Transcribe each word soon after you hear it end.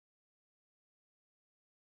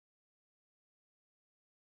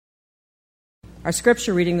Our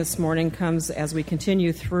scripture reading this morning comes as we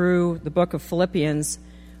continue through the book of Philippians.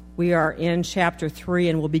 We are in chapter 3,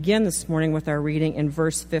 and we'll begin this morning with our reading in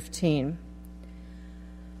verse 15.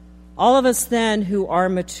 All of us then who are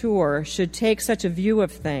mature should take such a view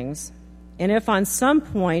of things, and if on some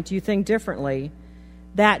point you think differently,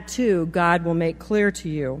 that too God will make clear to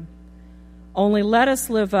you. Only let us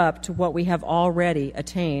live up to what we have already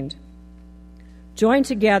attained. Join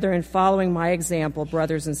together in following my example,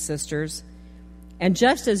 brothers and sisters, and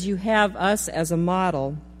just as you have us as a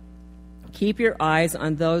model, keep your eyes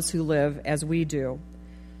on those who live as we do.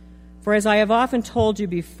 For as I have often told you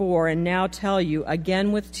before, and now tell you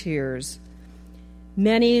again with tears,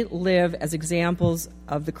 many live as examples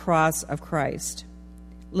of the cross of Christ,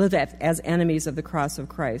 live as enemies of the cross of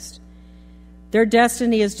Christ. Their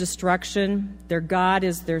destiny is destruction, their God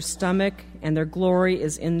is their stomach, and their glory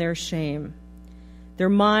is in their shame. Their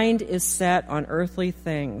mind is set on earthly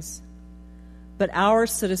things. But our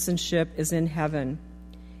citizenship is in heaven,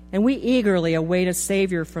 and we eagerly await a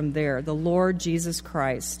Savior from there, the Lord Jesus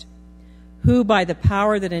Christ, who, by the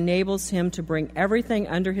power that enables him to bring everything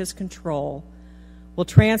under his control, will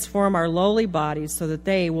transform our lowly bodies so that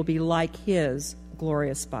they will be like his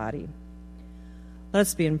glorious body. Let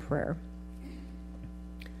us be in prayer.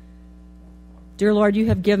 Dear Lord, you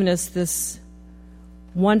have given us this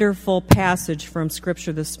wonderful passage from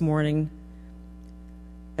Scripture this morning.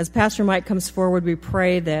 As Pastor Mike comes forward, we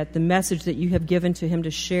pray that the message that you have given to him to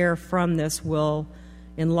share from this will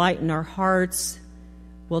enlighten our hearts,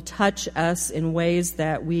 will touch us in ways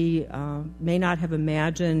that we may not have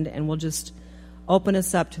imagined, and will just open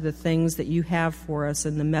us up to the things that you have for us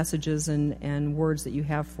and the messages and words that you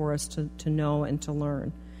have for us to know and to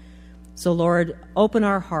learn. So, Lord, open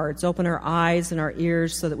our hearts, open our eyes and our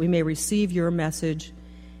ears so that we may receive your message,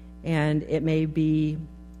 and it may be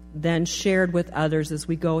then shared with others as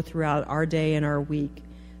we go throughout our day and our week,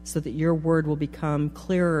 so that your word will become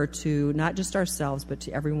clearer to not just ourselves, but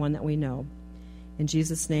to everyone that we know. In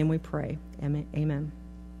Jesus' name we pray. Amen.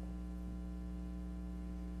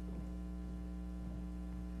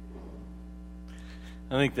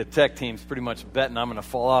 I think the tech team's pretty much betting I'm going to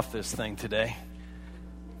fall off this thing today.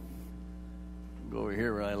 Go over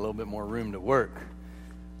here where I have a little bit more room to work.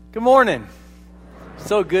 Good morning.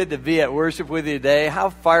 So good to be at worship with you today. How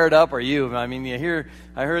fired up are you? I mean,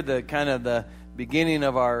 I heard the beginning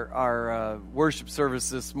of our worship service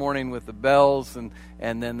this morning with the bells and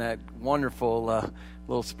then that wonderful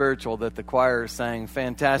little spiritual that the choir sang.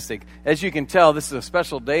 Fantastic. As you can tell, this is a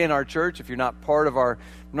special day in our church. If you're not part of our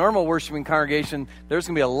normal worshiping congregation, there's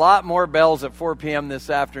going to be a lot more bells at 4 p.m. this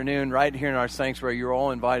afternoon right here in our sanctuary. You're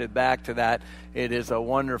all invited back to that. It is a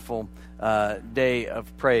wonderful day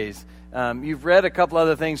of praise. You've read a couple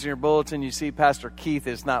other things in your bulletin. You see Pastor Keith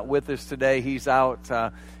is not with us today. He's out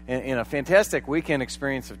in a fantastic weekend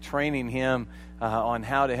experience of training him on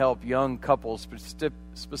how to help young couples,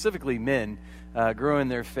 specifically men, grow in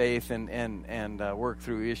their faith and work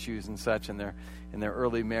through issues and such in their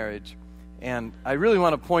early marriage. And I really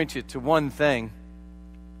want to point you to one thing.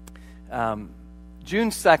 June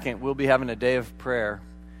 2nd, we'll be having a day of prayer,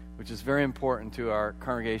 which is very important to our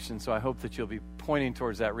congregation, so I hope that you'll be pointing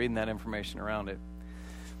towards that, reading that information around it.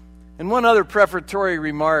 And one other prefatory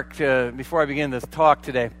remark before I begin this talk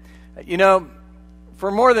today. You know, for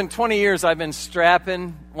more than 20 years, I've been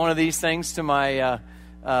strapping one of these things to my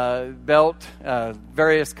belt,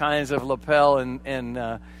 various kinds of lapel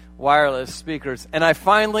and wireless speakers. And I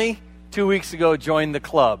finally, 2 weeks ago, joined the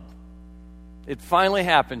club. It finally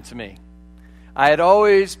happened to me. I had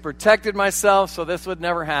always protected myself so this would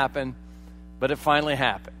never happen, but it finally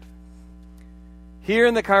happened. Here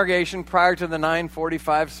in the congregation, prior to the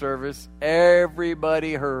 9:45 service,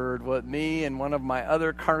 everybody heard what me and one of my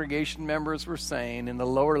other congregation members were saying in the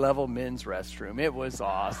lower level men's restroom. It was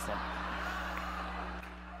awesome.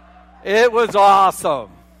 It was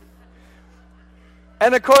awesome.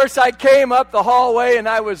 And of course, I came up the hallway and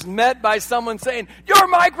I was met by someone saying, "Your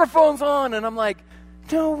microphone's on." And I'm like,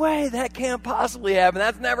 no way, that can't possibly happen.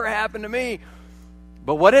 That's never happened to me.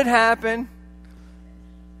 But what had happened,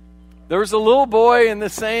 there was a little boy in the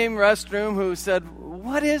same restroom who said,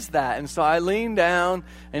 "What is that?" And so I leaned down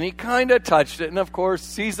and he kind of touched it. And of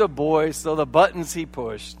course, he's a boy, so the buttons he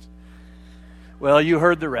pushed, well, you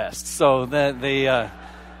heard the rest. So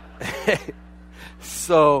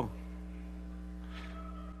so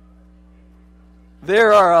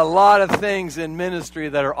there are a lot of things in ministry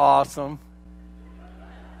that are awesome.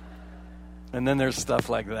 And then there's stuff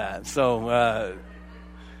like that. So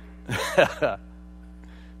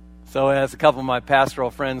so as a couple of my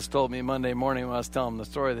pastoral friends told me Monday morning when I was telling them the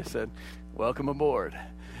story, they said, "Welcome aboard."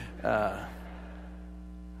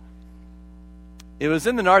 It was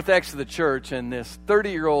in the narthex of the church, and this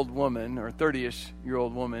 30-year-old woman, or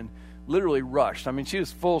 30-ish-year-old woman, literally rushed. I mean, she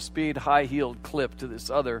was full speed, high-heeled clip to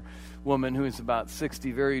this other woman who is about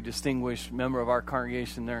 60, very distinguished member of our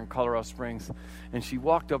congregation there in Colorado Springs. And she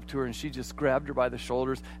walked up to her and she just grabbed her by the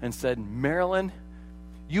shoulders and said, "Marilyn,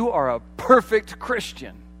 you are a perfect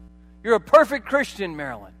Christian. You're a perfect Christian,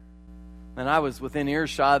 Marilyn." And I was within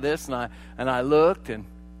earshot of this, and I looked, and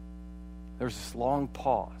there was this long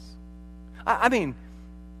pause. I mean,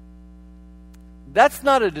 that's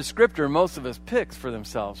not a descriptor most of us picks for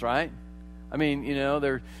themselves, right? I mean, you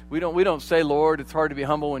know, we don't say, "Lord, it's hard to be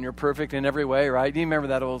humble when you're perfect in every way," right? Do you remember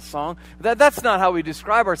that old song? That's not how we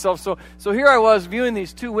describe ourselves. So here I was viewing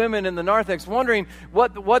these two women in the narthex, wondering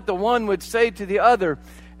what the one would say to the other.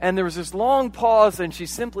 And there was this long pause, and she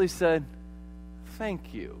simply said,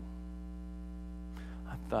 "Thank you."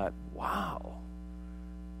 I thought, wow,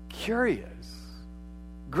 curious,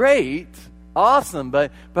 great, awesome,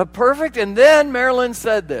 but perfect. And then Marilyn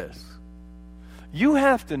said this: "You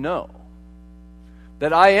have to know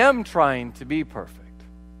that I am trying to be perfect.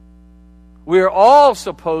 We're all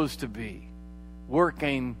supposed to be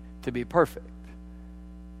working to be perfect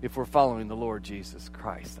if we're following the Lord Jesus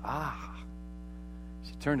Christ."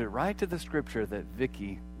 She turned it right to the scripture that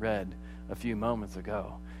Vicki read a few moments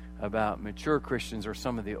ago about mature Christians, or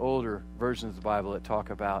some of the older versions of the Bible that talk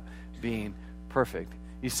about being perfect.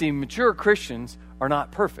 You see, mature Christians are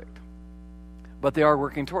not perfect, but they are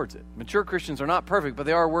working towards it. Mature Christians are not perfect, but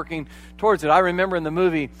they are working towards it. I remember in the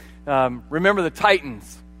movie, Remember the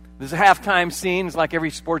Titans. There's a halftime scene. It's like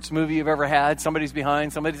every sports movie you've ever had. Somebody's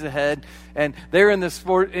behind, somebody's ahead. And they're in the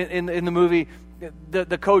sport in the movie.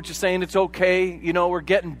 The coach is saying, "It's okay, you know, we're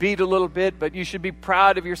getting beat a little bit, but you should be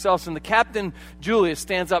proud of yourselves." And the captain, Julius,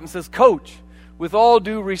 stands up and says, "Coach, with all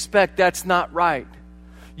due respect, that's not right.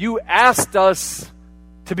 You asked us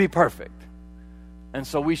to be perfect, and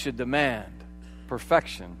so we should demand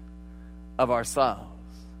perfection of ourselves."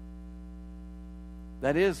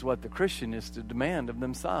 That is what the Christian is to demand of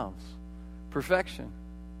themselves: perfection.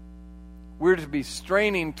 We're to be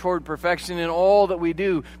straining toward perfection in all that we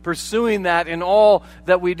do, pursuing that in all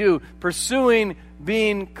that we do, pursuing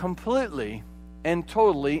being completely and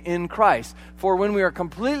totally in Christ. For when we are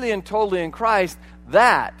completely and totally in Christ,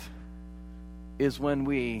 that is when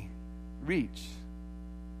we reach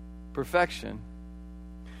perfection.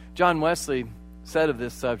 John Wesley said of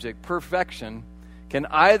this subject, perfection can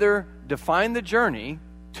either define the journey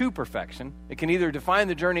to perfection, it can either define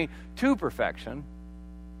the journey to perfection,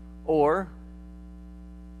 or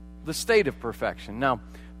the state of perfection. Now,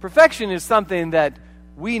 perfection is something that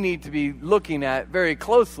we need to be looking at very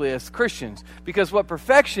closely as Christians, because what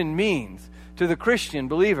perfection means to the Christian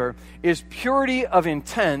believer is purity of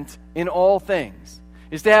intent in all things,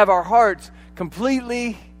 is to have our hearts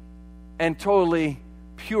completely and totally,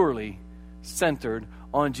 purely centered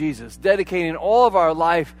on Jesus, dedicating all of our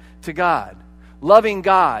life to God, loving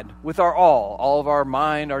God with our all of our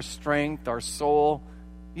mind, our strength, our soul.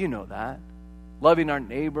 You know that. Loving our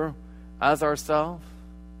neighbor as ourselves.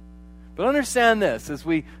 But understand this, as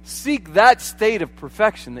we seek that state of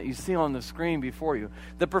perfection that you see on the screen before you,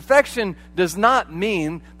 the perfection does not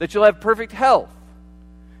mean that you'll have perfect health.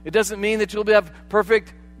 It doesn't mean that you'll have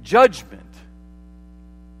perfect judgment.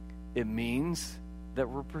 It means that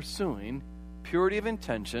we're pursuing purity of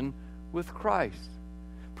intention with Christ.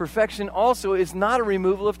 Perfection also is not a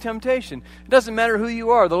removal of temptation. It doesn't matter who you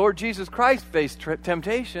are. The Lord Jesus Christ faced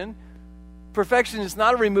temptation. Perfection is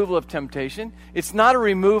not a removal of temptation. It's not a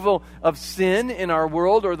removal of sin in our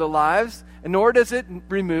world or the lives, and nor does it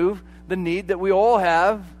remove the need that we all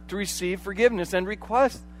have to receive forgiveness and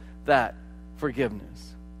request that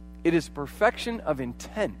forgiveness. It is perfection of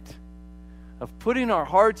intent, of putting our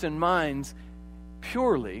hearts and minds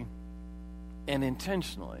purely and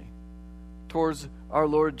intentionally towards our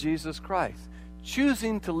Lord Jesus Christ,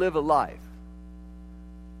 choosing to live a life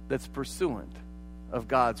that's pursuant of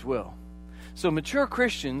God's will. So mature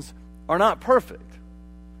Christians are not perfect,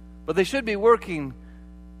 but they should be working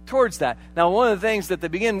towards that. Now, one of the things that they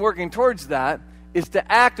begin working towards that is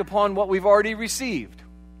to act upon what we've already received.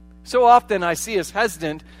 So often I see us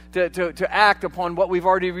hesitant to act upon what we've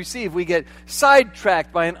already received. We get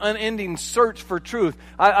sidetracked by an unending search for truth.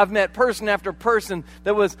 I've met person after person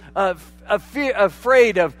that was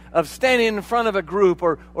afraid of standing in front of a group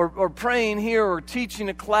or praying here or teaching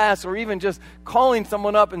a class or even just calling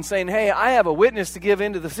someone up and saying, "Hey, I have a witness to give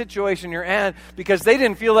into the situation you're in," because they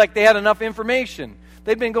didn't feel like they had enough information.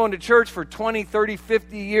 They'd been going to church for 20, 30,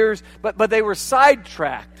 50 years, but they were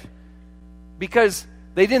sidetracked because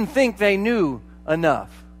they didn't think they knew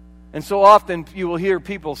enough. And so often you will hear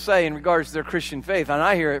people say in regards to their Christian faith, and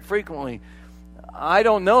I hear it frequently, I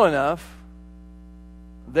don't know enough.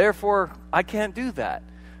 Therefore, I can't do that.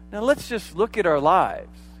 Now, let's just look at our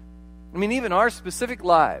lives. I mean, even our specific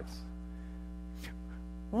lives.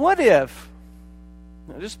 What if,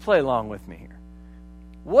 now just play along with me here.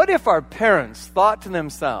 What if our parents thought to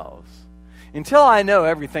themselves, until I know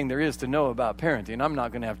everything there is to know about parenting, I'm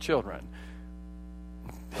not going to have children?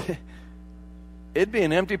 It'd be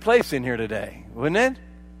an empty place in here today, wouldn't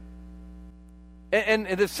it? And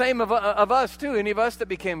the same of us, too, any of us that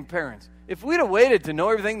became parents. If we'd have waited to know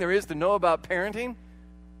everything there is to know about parenting,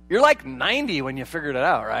 you're like 90 when you figured it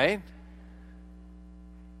out, right?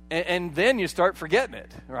 And then you start forgetting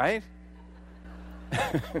it, right?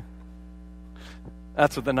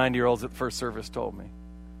 That's what the 90-year-olds at first service told me.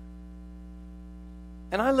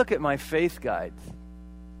 And I look at my faith guides,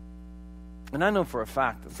 and I know for a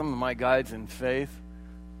fact that some of my guides in faith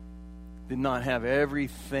did not have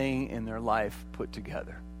everything in their life put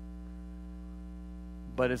together.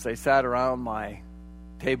 But as they sat around my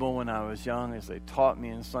table when I was young, as they taught me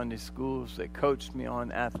in Sunday school, as they coached me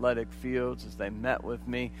on athletic fields, as they met with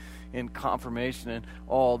me in confirmation and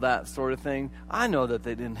all that sort of thing, I know that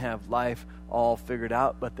they didn't have life all figured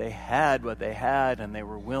out, but they had what they had, and they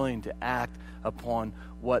were willing to act upon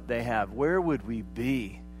what they have. Where would we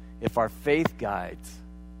be if our faith guides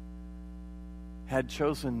had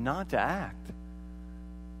chosen not to act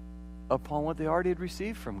upon what they already had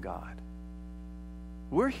received from God?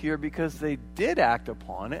 We're here because they did act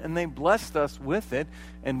upon it, and they blessed us with it,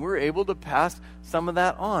 and we're able to pass some of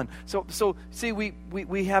that on. So see,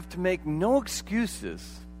 we have to make no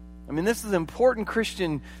excuses. I mean, this is an important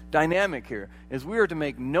Christian dynamic here, is we are to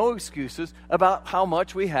make no excuses about how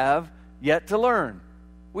much we have yet to learn.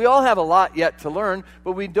 We all have a lot yet to learn,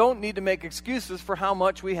 but we don't need to make excuses for how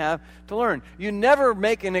much we have to learn. You never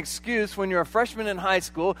make an excuse when you're a freshman in high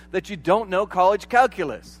school that you don't know college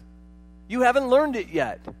calculus. You haven't learned it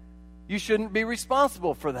yet. You shouldn't be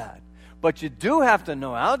responsible for that. But you do have to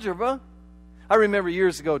know algebra. I remember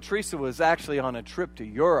years ago, Teresa was actually on a trip to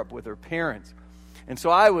Europe with her parents. And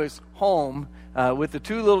so I was home with the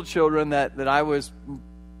two little children that I was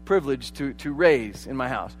privileged to raise in my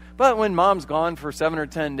house. But when mom's gone for 7 or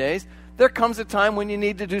 10 days, there comes a time when you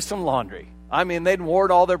need to do some laundry. I mean, they'd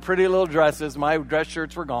worn all their pretty little dresses. My dress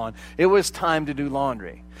shirts were gone. It was time to do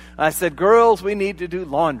laundry. I said, girls, we need to do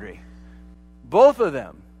laundry. Both of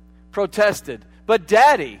them protested, but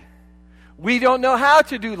Daddy, we don't know how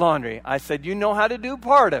to do laundry. I said, you know how to do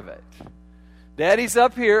part of it. Daddy's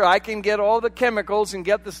up here. I can get all the chemicals and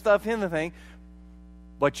get the stuff in the thing,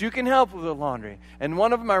 but you can help with the laundry. And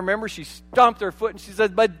one of them, I remember, she stomped her foot and she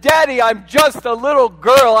said, but Daddy, I'm just a little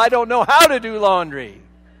girl. I don't know how to do laundry.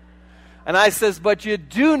 And I says, but you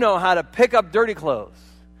do know how to pick up dirty clothes,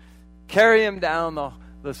 carry them down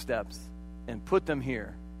the steps, and put them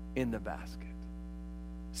here in the basket.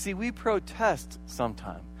 See, we protest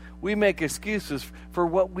sometimes. We make excuses for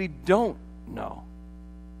what we don't know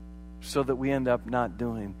so that we end up not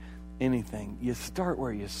doing anything. You start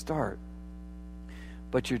where you start,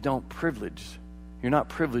 but you're not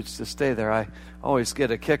privileged to stay there. I always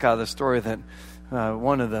get a kick out of the story that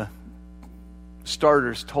one of the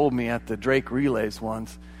starters told me at the Drake Relays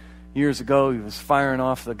once. Years ago, he was firing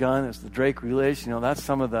off the gun. It's the Drake Relays. You know, that's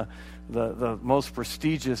some of the most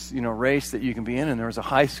prestigious, race that you can be in. And there was a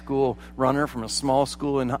high school runner from a small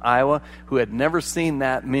school in Iowa who had never seen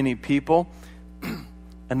that many people.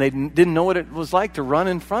 And they didn't know what it was like to run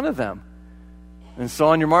in front of them. And so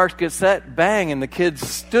on your marks, get set, bang, and the kids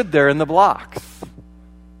stood there in the blocks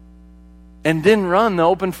and didn't run the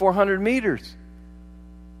open 400 meters.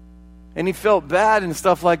 And he felt bad and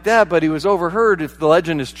stuff like that, but he was overheard, if the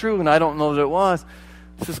legend is true, and I don't know that it was.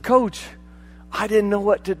 He says, Coach, I didn't know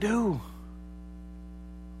what to do.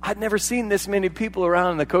 I'd never seen this many people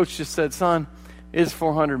around. And the coach just said, son, it's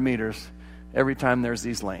 400 meters every time there's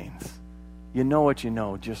these lanes. You know what you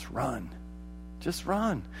know. Just run. Just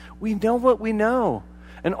run. We know what we know.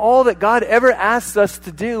 And all that God ever asks us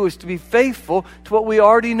to do is to be faithful to what we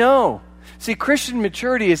already know. See, Christian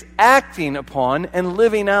maturity is acting upon and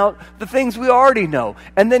living out the things we already know,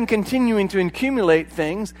 and then continuing to accumulate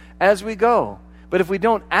things as we go. But if we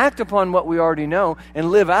don't act upon what we already know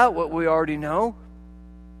and live out what we already know,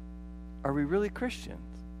 are we really Christians?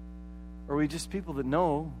 Or are we just people that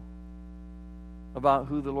know about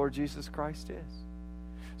who the Lord Jesus Christ is?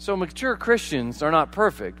 So mature Christians are not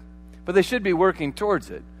perfect, but they should be working towards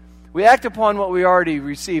it. We act upon what we already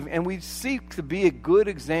receive, and we seek to be a good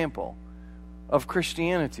example of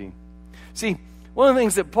Christianity. See, one of the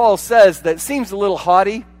things that Paul says that seems a little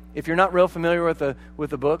haughty, if you're not real familiar with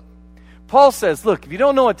the book, Paul says, look, if you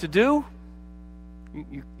don't know what to do,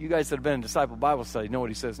 you guys that have been in Disciple Bible Study know what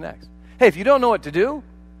he says next. Hey, if you don't know what to do,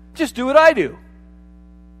 just do what I do.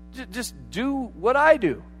 Just do what I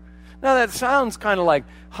do. Now that sounds kind of like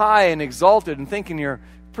high and exalted and thinking you're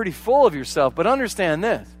pretty full of yourself, but understand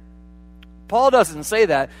this. Paul doesn't say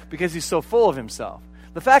that because he's so full of himself.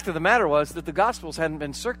 The fact of the matter was that the Gospels hadn't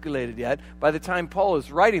been circulated yet by the time Paul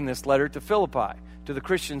is writing this letter to Philippi, to the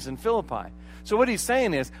Christians in Philippi. So what he's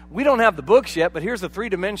saying is, we don't have the books yet, but here's a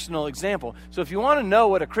three-dimensional example. So if you want to know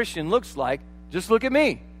what a Christian looks like, just look at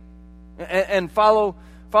me and follow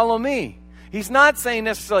me. He's not saying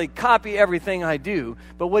necessarily copy everything I do,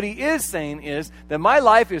 but what he is saying is that my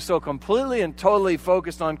life is so completely and totally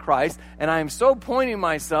focused on Christ, and I am so pointing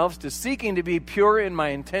myself to seeking to be pure in my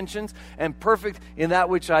intentions and perfect in that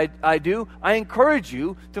which I do. I encourage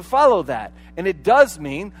you to follow that. And it does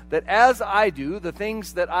mean that as I do the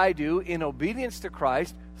things that I do in obedience to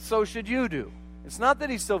Christ, so should you do. It's not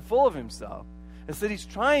that he's so full of himself. It's that he's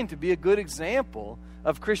trying to be a good example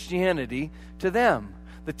of Christianity to them.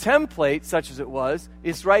 The template, such as it was,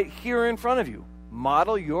 is right here in front of you.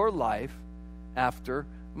 Model your life after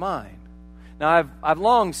mine. Now, I've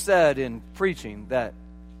long said in preaching that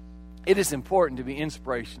it is important to be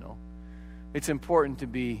inspirational. It's important to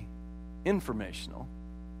be informational.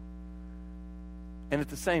 And at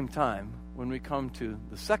the same time, when we come to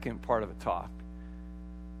the second part of a talk,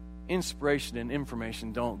 inspiration and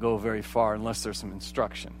information don't go very far unless there's some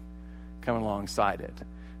instruction coming alongside it.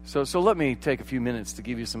 So let me take a few minutes to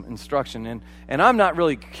give you some instruction. And I'm not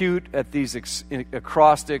really cute at these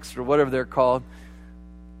acrostics or whatever they're called.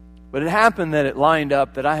 But it happened that it lined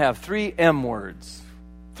up that I have 3 M words.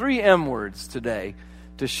 3 M words today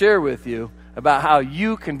to share with you about how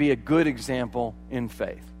you can be a good example in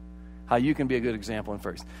faith. How you can be a good example in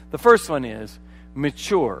faith. The first one is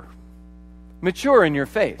mature. Mature in your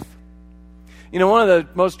faith. You know, one of the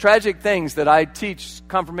most tragic things that I teach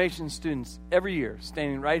confirmation students every year,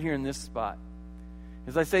 standing right here in this spot,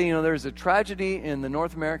 is I say, there's a tragedy in the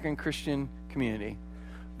North American Christian community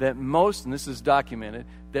that most, and this is documented,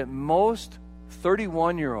 that most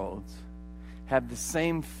 31-year-olds have the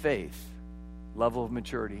same faith, level of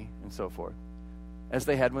maturity, and so forth, as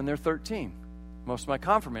they had when they're 13. Most of my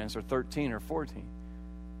confirmands are 13 or 14.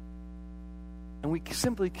 And we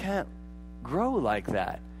simply can't grow like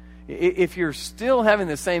that. If you're still having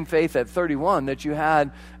the same faith at 31 that you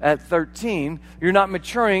had at 13, you're not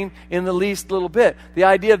maturing in the least little bit. The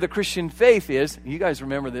idea of the Christian faith is, you guys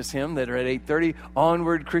remember this hymn that are at 8:30,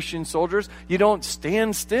 Onward Christian Soldiers? You don't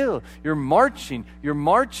stand still. You're marching, you're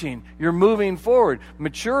moving forward.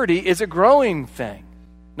 Maturity is a growing thing.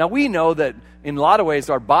 Now we know that in a lot of ways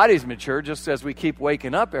our bodies mature just as we keep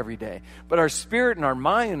waking up every day. But our spirit and our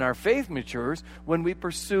mind and our faith matures when we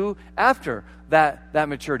pursue after that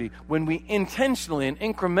maturity. When we intentionally and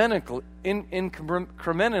incrementally,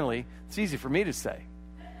 it's easy for me to say.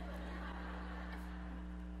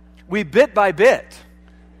 We bit by bit.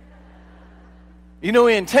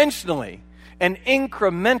 We intentionally and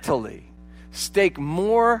incrementally stake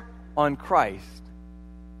more on Christ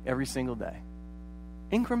every single day.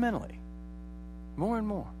 Incrementally. More and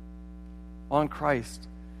more on Christ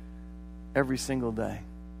every single day.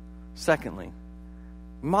 Secondly,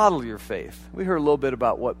 model your faith. We heard a little bit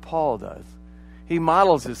about what Paul does. He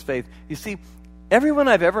models his faith. You see, everyone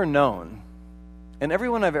I've ever known and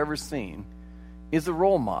everyone I've ever seen is a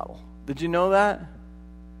role model. Did you know that?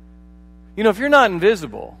 If you're not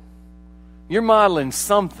invisible, you're modeling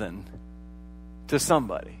something to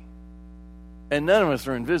somebody. And none of us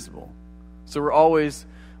are invisible. So we're always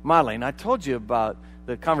modeling. I told you about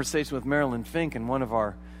the conversation with Marilyn Fink and one of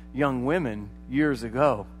our young women years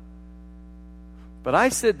ago. But I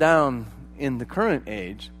sit down in the current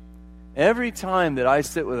age, every time that I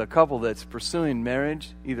sit with a couple that's pursuing marriage,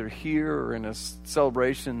 either here or in a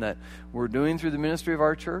celebration that we're doing through the ministry of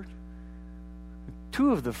our church,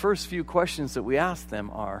 2 of the first few questions that we ask them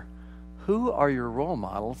are, who are your role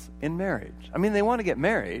models in marriage? I mean, they want to get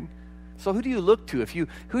married. So who do you look to?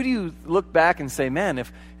 Who do you look back and say, man,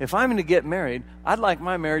 if I'm going to get married, I'd like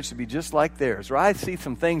my marriage to be just like theirs. Or I see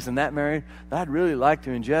some things in that marriage that I'd really like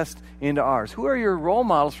to ingest into ours. Who are your role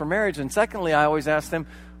models for marriage? And secondly, I always ask them,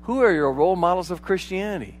 who are your role models of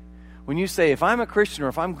Christianity? When you say, if I'm a Christian or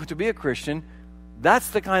if I'm to be a Christian,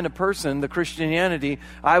 that's the kind of person, the Christianity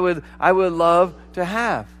I would love to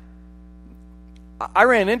have. I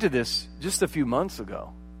ran into this just a few months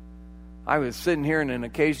ago. I was sitting here in an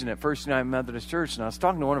occasion at First United Methodist Church, and I was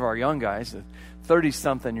talking to one of our young guys, a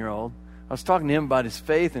 30-something-year-old. I was talking to him about his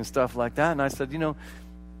faith and stuff like that, and I said,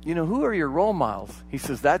 who are your role models? He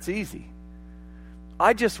says, that's easy.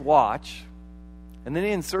 I just watch, and then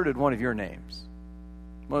he inserted one of your names,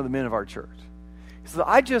 one of the men of our church. He says,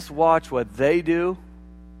 I just watch what they do,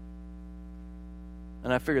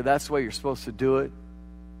 And I figure that's the way you're supposed to do it.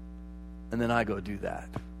 And then I go do that.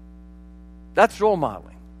 That's role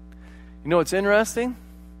modeling. You know what's interesting?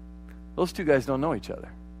 Those two guys don't know each other.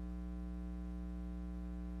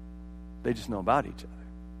 They just know about each other.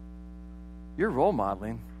 You're role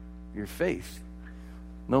modeling your faith,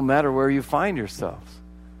 no matter where you find yourselves.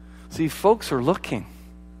 See, folks are looking.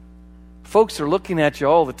 Folks are looking at you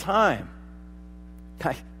all the time.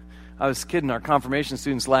 I was kidding our confirmation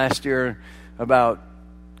students last year about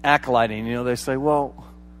acolyting. You know, they say, well,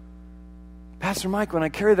 Pastor Mike, when I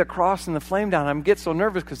carry the cross and the flame down, I get so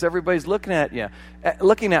nervous because everybody's looking at you,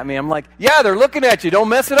 looking at me. I'm like, yeah, they're looking at you. Don't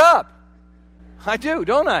mess it up. I do,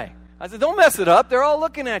 don't I? I said, don't mess it up. They're all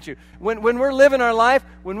looking at you. When we're living our life,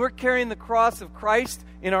 when we're carrying the cross of Christ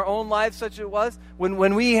in our own lives, such as it was,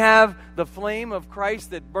 when we have the flame of Christ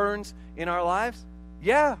that burns in our lives,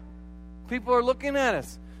 yeah, people are looking at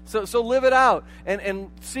us. So live it out and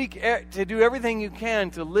seek to do everything you can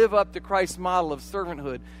to live up to Christ's model of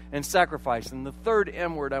servanthood and sacrifice. And the third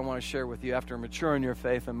M word I want to share with you after maturing your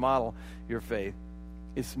faith and model your faith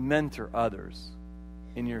is mentor others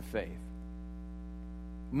in your faith.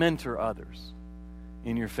 Mentor others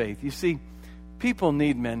in your faith. You see, people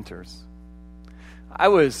need mentors. I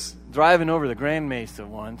was driving over the Grand Mesa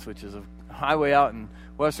once, which is a highway out in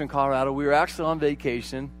western Colorado. We were actually on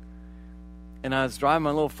vacation. And I was driving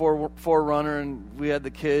my little 4Runner, and we had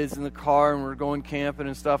the kids in the car, and we were going camping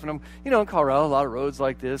and stuff. And I'm, in Colorado, a lot of roads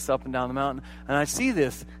like this, up and down the mountain. And I see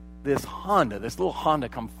this Honda, this little Honda,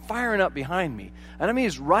 come firing up behind me. And I mean,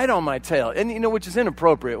 he's right on my tail. And, which is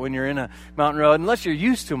inappropriate when you're in a mountain road, unless you're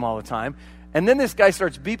used to him all the time. And then this guy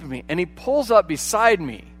starts beeping me, and he pulls up beside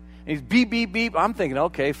me. And he's beep, beep, beep. I'm thinking,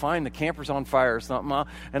 okay, fine, the camper's on fire or something.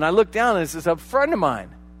 And I look down, and it's this friend of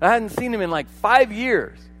mine. I hadn't seen him in like 5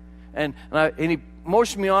 years. And he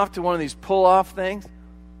motioned me off to one of these pull-off things.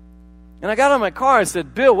 And I got out of my car. I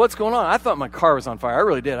said, Bill, what's going on? I thought my car was on fire. I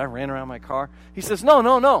really did. I ran around my car. He says,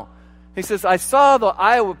 no. He says, I saw the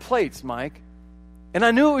Iowa plates, Mike, and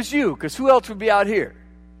I knew it was you, because who else would be out here?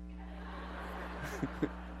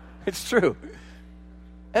 It's true.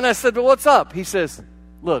 And I said, well, what's up? He says,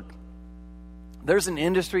 look, there's an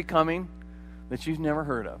industry coming that you've never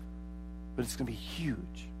heard of, but it's going to be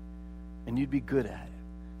huge, and you'd be good at it.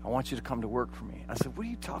 I want you to come to work for me. I said, what are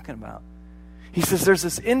you talking about? He says, there's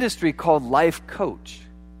this industry called life coach.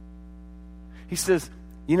 He says,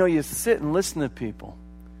 you sit and listen to people,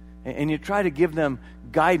 and you try to give them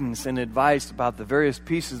guidance and advice about the various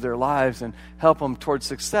pieces of their lives and help them towards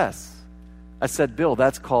success. I said, Bill,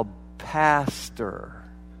 that's called pastor.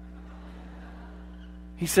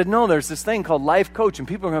 He said, no, there's this thing called life coach, and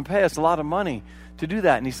people are going to pay us a lot of money to do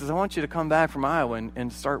that. And he says, I want you to come back from Iowa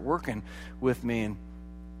and start working with me. And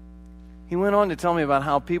he went on to tell me about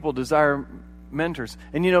how people desire mentors.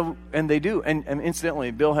 And, and they do. And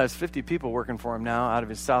incidentally, Bill has 50 people working for him now out of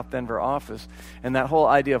his South Denver office. And that whole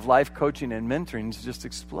idea of life coaching and mentoring has just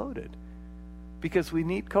exploded. Because we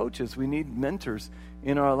need coaches. We need mentors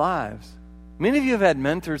in our lives. Many of you have had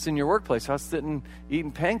mentors in your workplace. I was sitting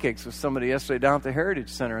eating pancakes with somebody yesterday down at the Heritage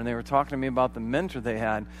Center, and they were talking to me about the mentor they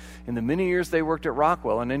had in the many years they worked at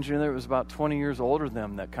Rockwell, an engineer that was about 20 years older than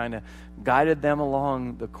them that kind of guided them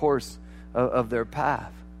along the course of their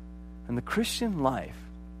path. And the Christian life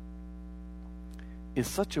is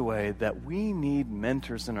such a way that we need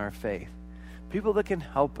mentors in our faith. People that can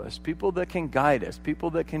help us, people that can guide us,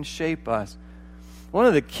 people that can shape us. One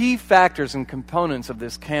of the key factors and components of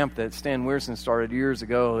this camp that Stan Weirson started years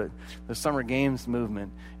ago, the Summer Games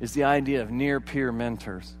movement, is the idea of near-peer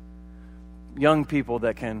mentors. Young people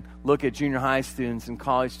that can look at junior high students and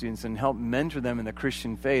college students and help mentor them in the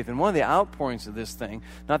Christian faith. And one of the outpourings of this thing,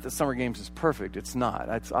 not that Summer Games is perfect, it's not.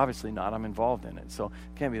 It's obviously not. I'm involved in it, so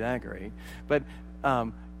it can't be that great. But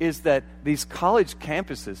is that these college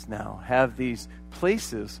campuses now have these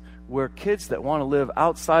places where kids that want to live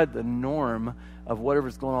outside the norm of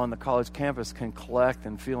whatever's going on the college campus can collect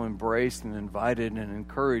and feel embraced and invited and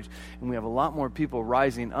encouraged. And we have a lot more people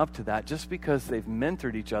rising up to that just because they've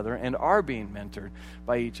mentored each other and are being mentored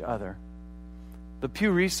by each other. The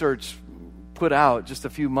Pew Research put out just a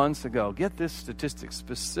few months ago, get this statistic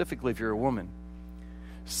specifically if you're a woman,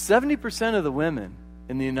 70% of the women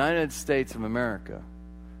in the United States of America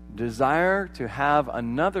desire to have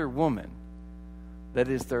another woman that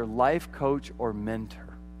is their life coach or mentor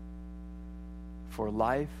for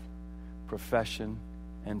life, profession,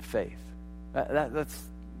 and faith. That's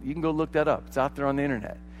you can go look that up. It's out there on the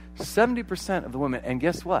internet. 70% of the women, and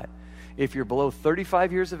guess what? If you're below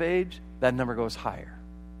 35 years of age, that number goes higher.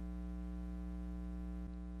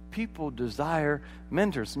 people desire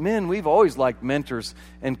mentors. Men, we've always liked mentors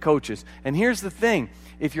and coaches. And here's the thing.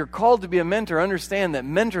 If you're called to be a mentor, understand that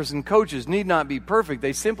mentors and coaches need not be perfect.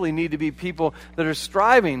 They simply need to be people that are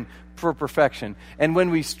striving for perfection. And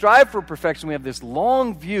when we strive for perfection, we have this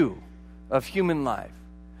long view of human life.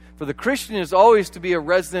 For the Christian is always to be a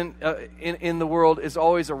resident in the world, is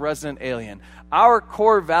always a resident alien. Our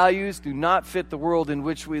core values do not fit the world in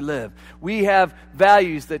which we live. We have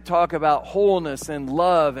values that talk about wholeness and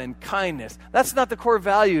love and kindness. That's not the core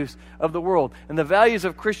values of the world. And the values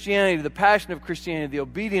of Christianity, the passion of Christianity, the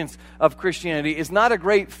obedience of Christianity is not a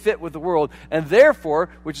great fit with the world. And therefore,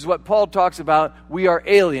 which is what Paul talks about, we are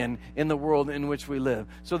alien in the world in which we live.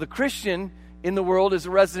 So the Christian in the world is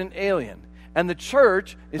a resident alien. And the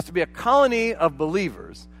church is to be a colony of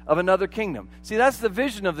believers of another kingdom. See, that's the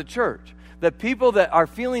vision of the church. That people that are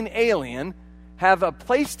feeling alien have a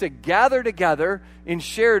place to gather together in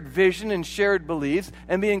shared vision and shared beliefs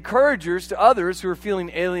and be encouragers to others who are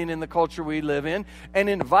feeling alien in the culture we live in, and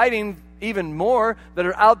inviting even more that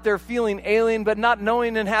are out there feeling alien but not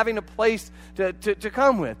knowing and having a place to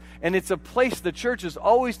come with. And it's a place, the church is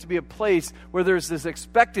always to be a place where there's this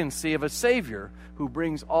expectancy of a Savior who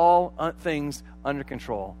brings all things under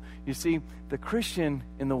control. You see, the Christian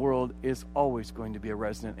in the world is always going to be a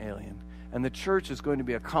resident alien. And the church is going to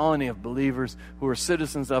be a colony of believers who are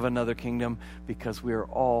citizens of another kingdom, because we are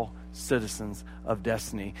all citizens of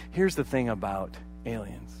destiny. Here's the thing about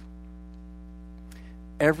aliens.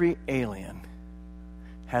 Every alien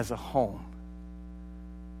has a home.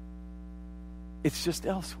 It's just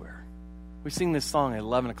elsewhere. We sing this song at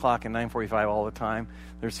 11 o'clock and 9:45 all the time.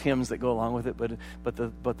 There's hymns that go along with it,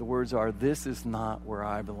 but the words are, "This is not where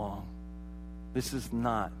I belong. This is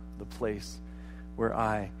not the place where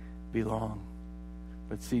I belong."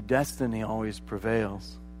 But see, destiny always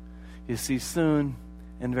prevails. You see, soon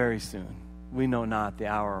and very soon, we know not the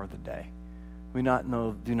hour or the day. We do not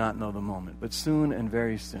know the moment, but soon and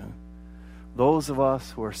very soon, those of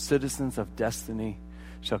us who are citizens of destiny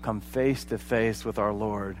shall come face to face with our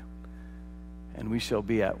Lord, and we shall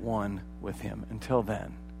be at one with Him. Until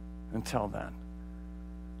then,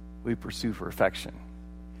 we pursue perfection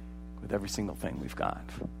with every single thing we've got.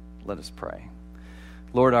 Let us pray.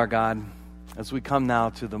 Lord our God, as we come now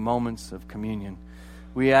to the moments of communion,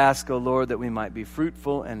 we ask, O Lord, that we might be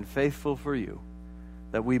fruitful and faithful for You,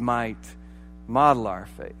 that we might model our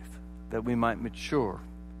faith, that we might mature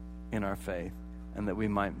in our faith, and that we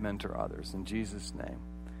might mentor others. In Jesus' name,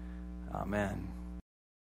 amen.